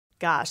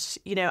Gosh,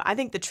 I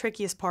think the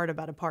trickiest part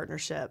about a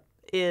partnership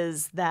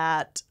is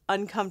that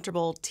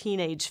uncomfortable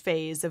teenage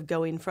phase of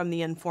going from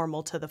the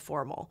informal to the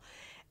formal.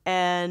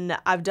 And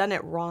I've done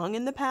it wrong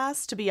in the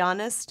past, to be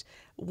honest.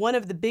 One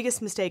of the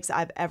biggest mistakes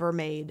I've ever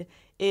made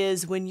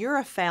is when you're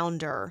a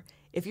founder,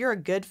 if you're a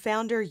good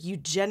founder, you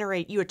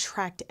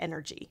attract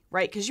energy,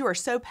 right? Because you are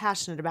so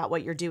passionate about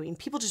what you're doing.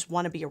 People just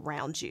want to be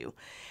around you.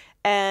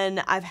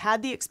 And I've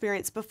had the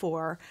experience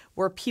before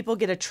where people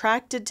get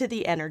attracted to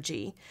the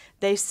energy.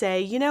 They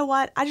say, you know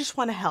what? I just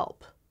want to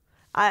help.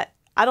 I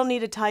don't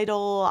need a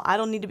title. I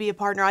don't need to be a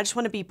partner. I just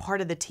want to be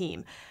part of the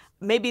team.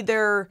 Maybe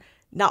they're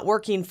not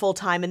working full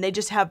time and they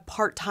just have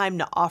part time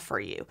to offer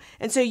you.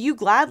 And so you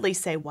gladly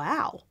say,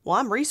 wow, well,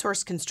 I'm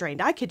resource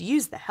constrained. I could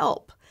use the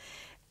help.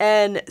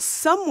 And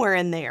somewhere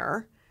in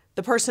there,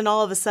 the person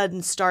all of a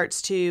sudden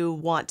starts to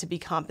want to be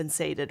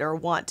compensated or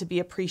want to be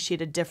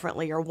appreciated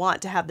differently or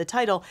want to have the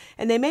title,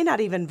 and they may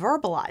not even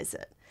verbalize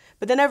it.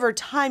 But then over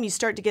time, you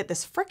start to get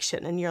this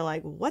friction and you're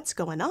like, what's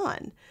going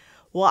on?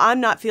 Well,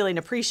 I'm not feeling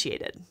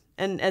appreciated.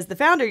 And as the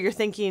founder, you're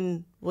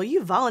thinking, well,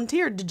 you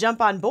volunteered to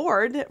jump on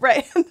board,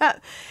 right?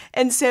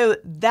 And so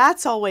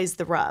that's always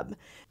the rub.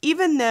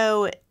 Even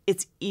though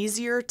it's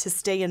easier to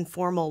stay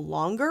informal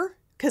longer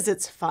because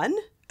it's fun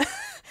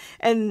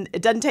and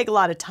it doesn't take a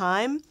lot of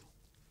time,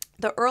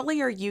 the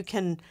earlier you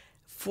can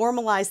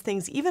formalize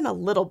things even a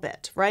little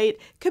bit, right?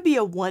 It could be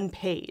a 1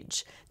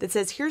 page that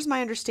says, here's my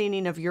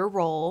understanding of your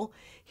role.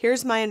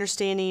 Here's my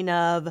understanding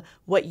of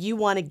what you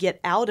want to get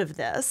out of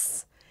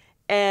this.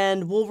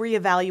 And we'll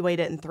reevaluate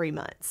it in 3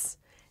 months.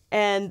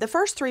 And the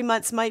first 3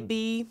 months might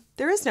be,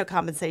 there is no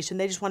compensation.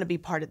 They just want to be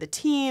part of the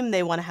team.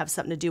 They want to have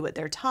something to do with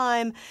their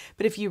time.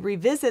 But if you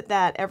revisit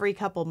that every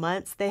couple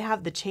months, they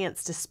have the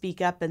chance to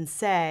speak up and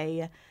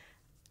say,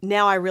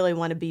 now I really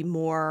want to be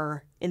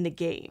more in the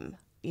game.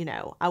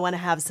 I want to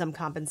have some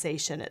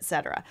compensation,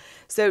 etc.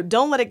 So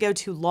don't let it go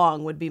too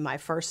long would be my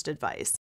first advice.